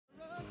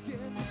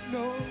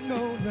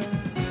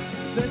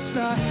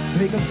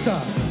make them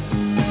stop.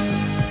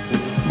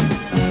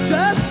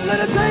 Just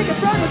let it take it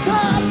from the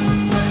top.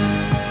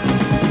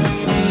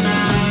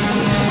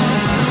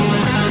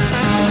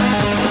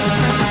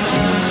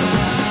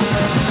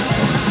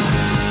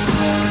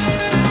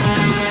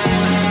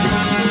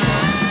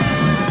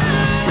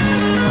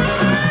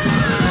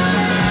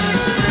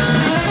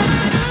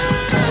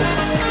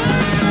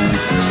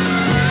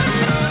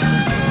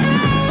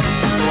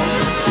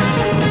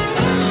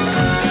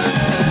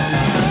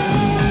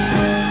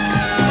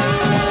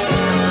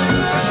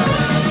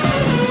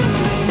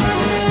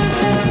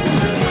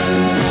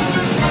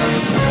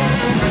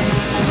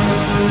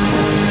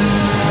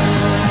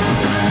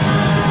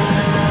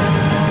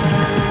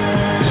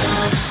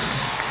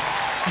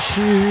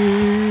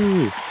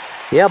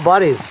 Yeah,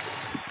 buddies.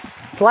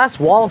 It's the last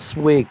waltz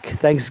week,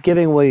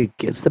 Thanksgiving week.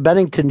 It's the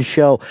Bennington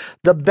show.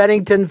 The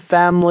Bennington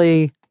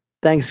family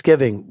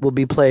Thanksgiving will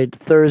be played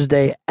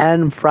Thursday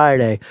and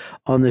Friday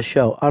on the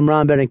show. I'm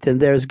Ron Bennington.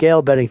 There's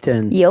Gail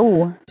Bennington.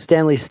 Yo.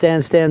 Stanley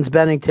Stans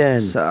Bennington.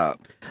 What's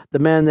up? The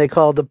man they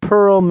call the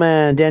Pearl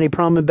Man, Danny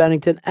Perlman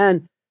Bennington,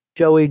 and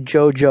Joey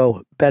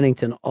Jojo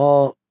Bennington.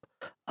 All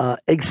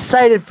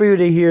excited for you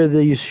to hear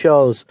these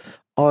shows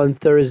on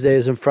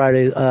Thursdays and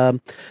Fridays.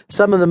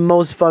 Some of the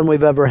most fun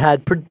we've ever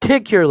had,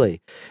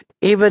 particularly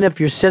even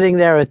if you're sitting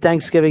there at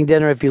Thanksgiving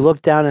dinner, if you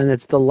look down and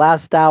it's the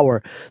last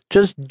hour,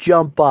 just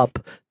jump up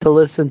to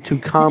listen to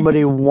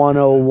Comedy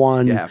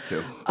 101. You have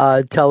to.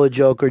 Tell a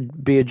joke or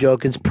be a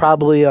joke. It's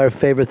probably our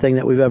favorite thing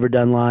that we've ever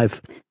done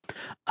live.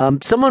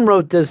 Someone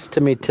wrote this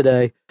to me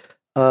today.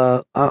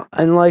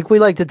 And we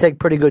like to take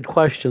pretty good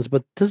questions,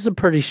 but this is a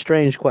pretty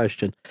strange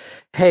question.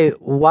 Hey,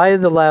 why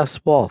the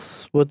last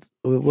waltz? What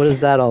is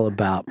that all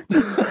about?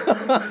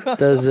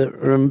 Does it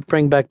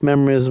bring back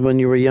memories when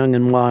you were young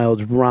and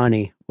wild?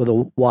 Ronnie with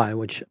a Y,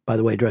 which by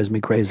the way drives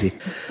me crazy.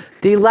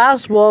 The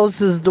Last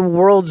Waltz is the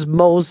world's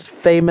most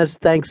famous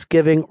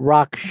Thanksgiving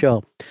rock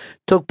show.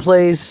 Took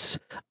place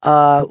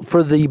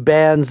for the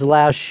band's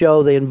last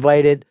show. They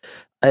invited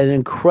an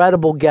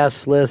incredible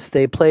guest list.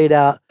 They played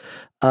out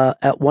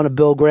at one of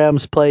Bill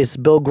Graham's place.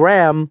 Bill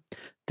Graham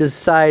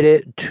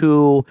decided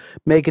to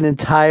make an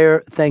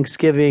entire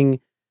Thanksgiving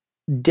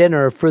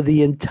dinner for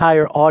the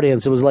entire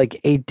audience. It was like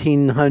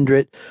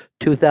 1,800,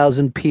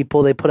 2,000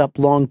 people. They put up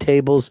long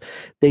tables.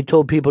 They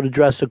told people to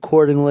dress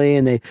accordingly,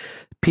 and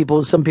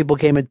some people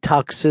came in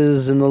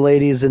tuxes, and the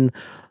ladies in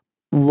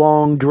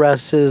long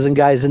dresses, and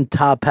guys in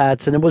top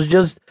hats, and it was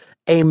just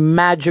a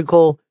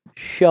magical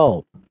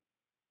show.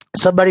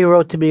 Somebody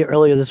wrote to me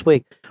earlier this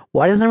week,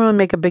 why doesn't everyone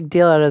make a big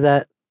deal out of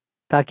that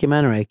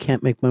documentary? I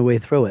can't make my way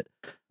through it.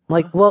 I'm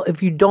like, well,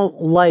 if you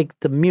don't like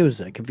the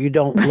music, if you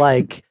don't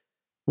like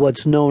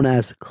what's known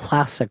as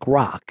classic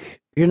rock,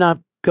 you're not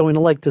going to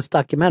like this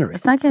documentary.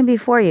 It's not going to be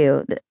for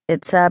you.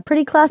 It's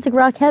pretty classic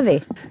rock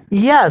heavy.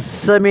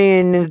 Yes, I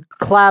mean,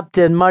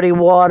 Clapton, Muddy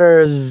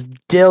Waters,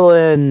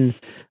 Dylan,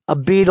 a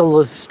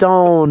Beatle, a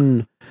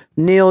Stone,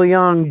 Neil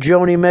Young,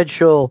 Joni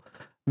Mitchell,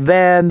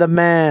 Van the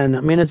Man.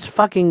 I mean, it's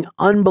fucking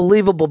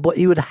unbelievable, but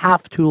you would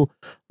have to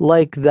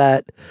like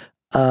that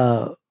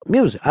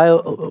music.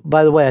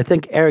 By the way, I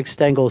think Eric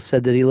Stengel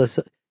said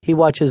that he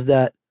watches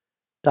that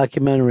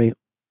documentary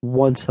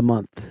once a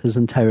month his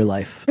entire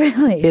life.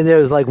 Really?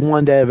 There's like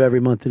one day of every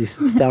month that he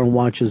sits down and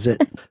watches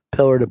it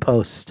pillar to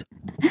post.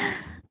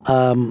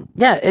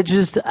 Yeah, it's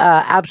just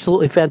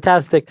absolutely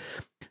fantastic.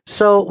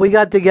 So we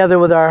got together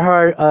with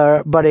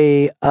our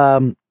buddy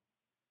Hard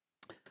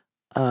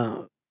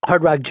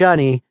Rock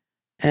Johnny,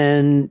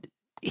 and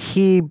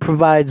he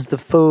provides the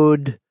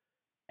food.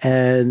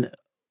 And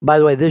by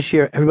the way, this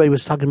year everybody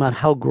was talking about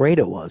how great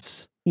it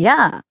was.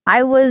 Yeah,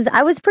 I was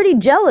pretty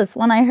jealous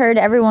when I heard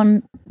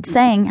everyone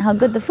saying how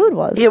good the food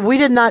was. Yeah, we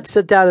did not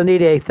sit down and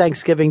eat a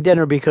Thanksgiving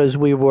dinner because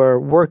we were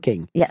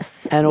working.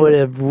 Yes. And it would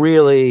have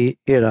really,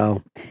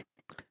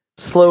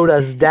 slowed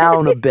us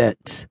down a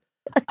bit.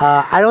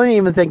 I don't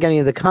even think any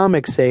of the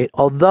comics ate,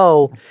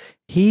 although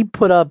he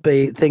put up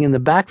a thing in the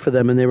back for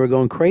them and they were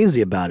going crazy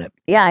about it.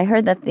 Yeah, I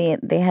heard that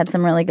they had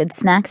some really good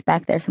snacks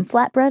back there. Some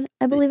flatbread,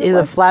 I believe it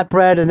was. The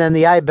flatbread, and then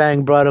the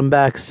iBang brought them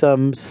back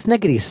some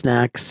snickety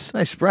snacks.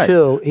 Nice spread.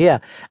 Too. Yeah.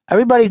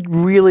 Everybody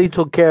really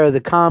took care of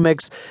the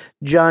comics.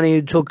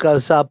 Johnny took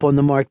us up on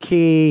the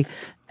marquee,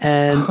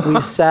 and we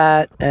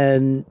sat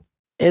in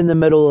the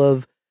middle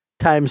of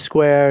Times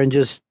Square and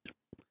just...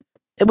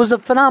 It was a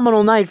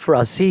phenomenal night for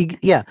us.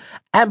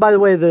 And by the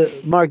way,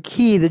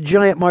 the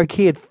giant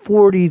marquee at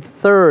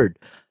 43rd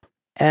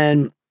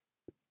and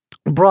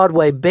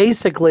Broadway,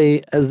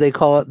 basically, as they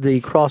call it,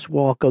 the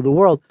crosswalk of the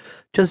world,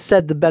 just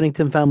said the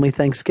Bennington family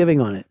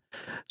Thanksgiving on it.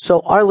 So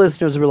our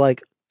listeners were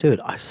like, dude,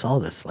 I saw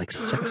this like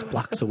 6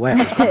 blocks away.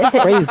 It was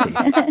crazy.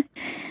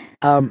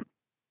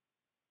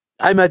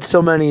 I met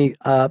so many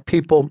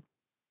people.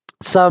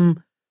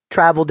 Some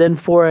traveled in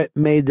for it,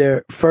 made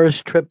their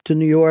first trip to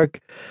New York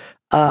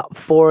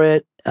for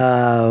it.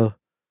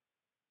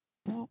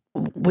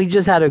 We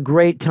just had a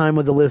great time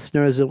with the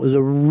listeners. It was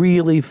a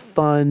really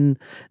fun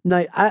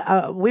night.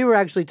 We were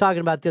actually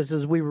talking about this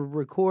as we were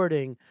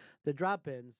recording the drop-ins.